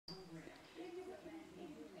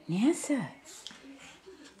Nessa.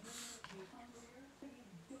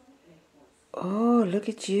 Oh, look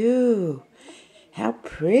at you. How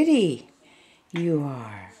pretty you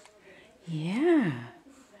are. Yeah.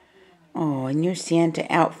 Oh, and your Santa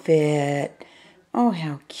outfit. Oh,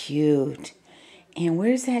 how cute. And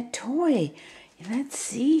where's that toy? Let's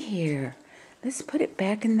see here. Let's put it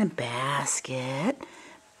back in the basket.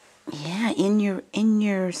 Yeah, in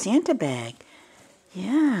your Santa bag.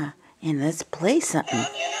 Yeah. And let's play something.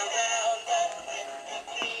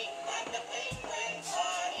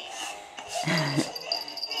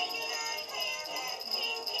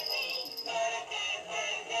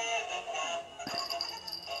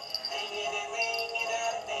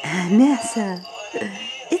 Nessa,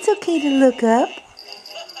 it's okay to look up.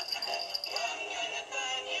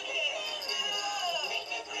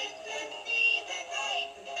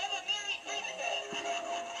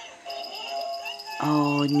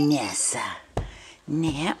 Oh, Nessa.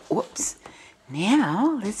 Whoops.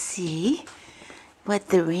 Now, let's see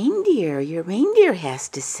what your reindeer has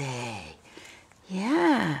to say.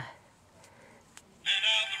 Yeah.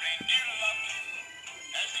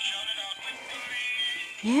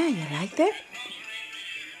 Yeah, you like that?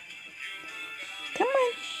 Come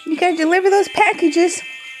on. You gotta deliver those packages.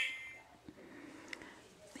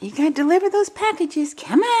 You gotta deliver those packages.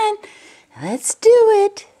 Come on. Let's do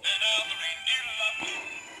it.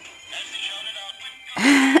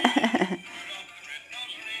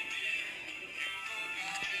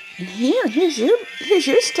 And here's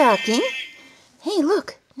your stocking. Hey,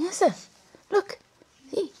 look, Nessa, look.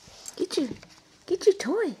 See, get your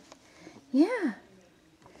toy. Yeah.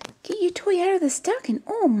 Get your toy out of the stocking.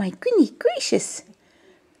 Oh my goodness gracious.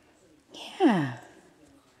 Yeah.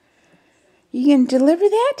 You gonna deliver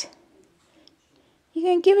that? You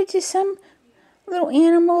gonna give it to some little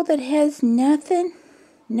animal that has nothing?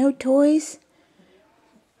 No toys?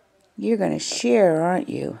 You're gonna share, aren't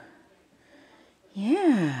you?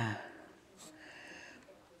 Yeah.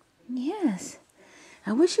 Yes.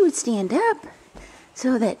 I wish you would stand up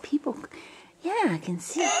so that people, can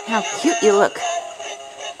see how cute you look.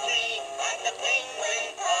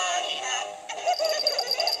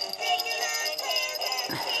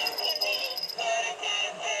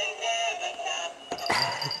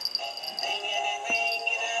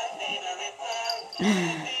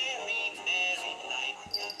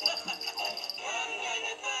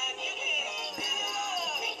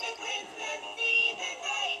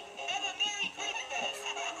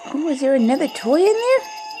 Oh, is there another toy in there?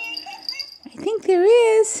 I think there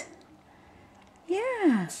is.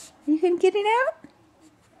 Yeah. You can get it out?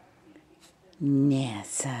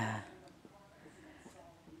 Nessa.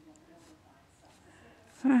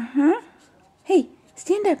 Uh-huh. Hey,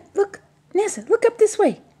 stand up. Look. Nessa, look up this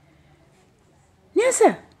way.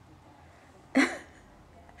 Nessa.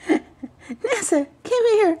 Nessa, come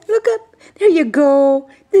here. Look up. There you go.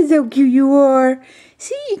 This is how cute you are.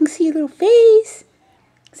 See, you can see your little face.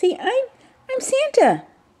 See, I'm Santa.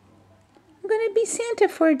 I'm going to be Santa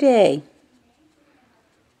for a day.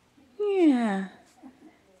 Yeah.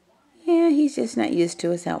 Yeah, he's just not used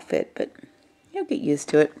to his outfit, but he'll get used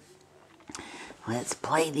to it. Let's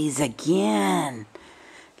play these again.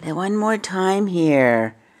 One more time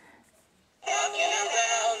here.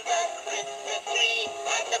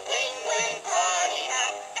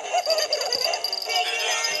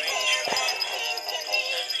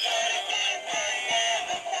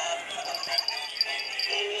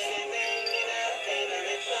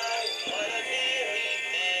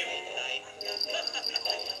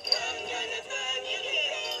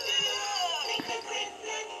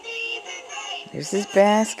 There's his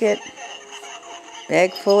basket.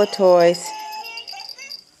 Bag full of toys.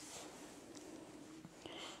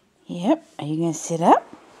 Yep. Are you going to sit up?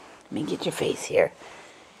 Let me get your face here.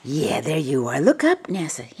 Yeah, there you are. Look up,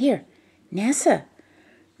 Nessa. Here. Nessa,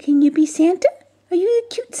 can you be Santa? Are you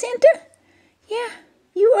a cute Santa? Yeah,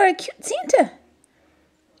 you are a cute Santa.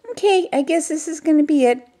 Okay, I guess this is going to be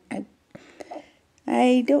it.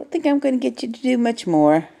 I don't think I'm going to get you to do much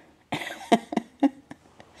more.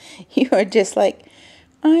 You are just like,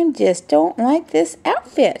 I just don't like this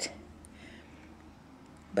outfit.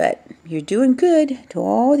 But you're doing good to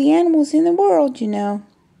all the animals in the world, you know.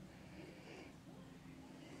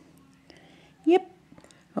 Yep.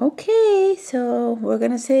 Okay, so we're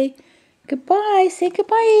going to say goodbye. Say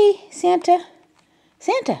goodbye, Santa.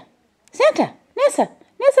 Santa. Santa. Nessa.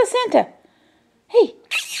 Nessa, Santa. Hey.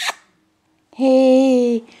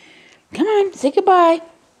 Hey. Come on, say goodbye.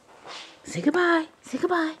 Say goodbye. Say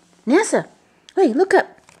goodbye. Nessa. Hey, look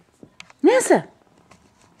up. Nessa.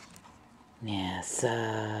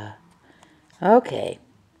 Nessa. Okay.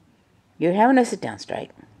 You're having a sit-down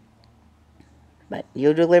strike. But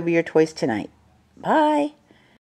you'll deliver your toys tonight. Bye.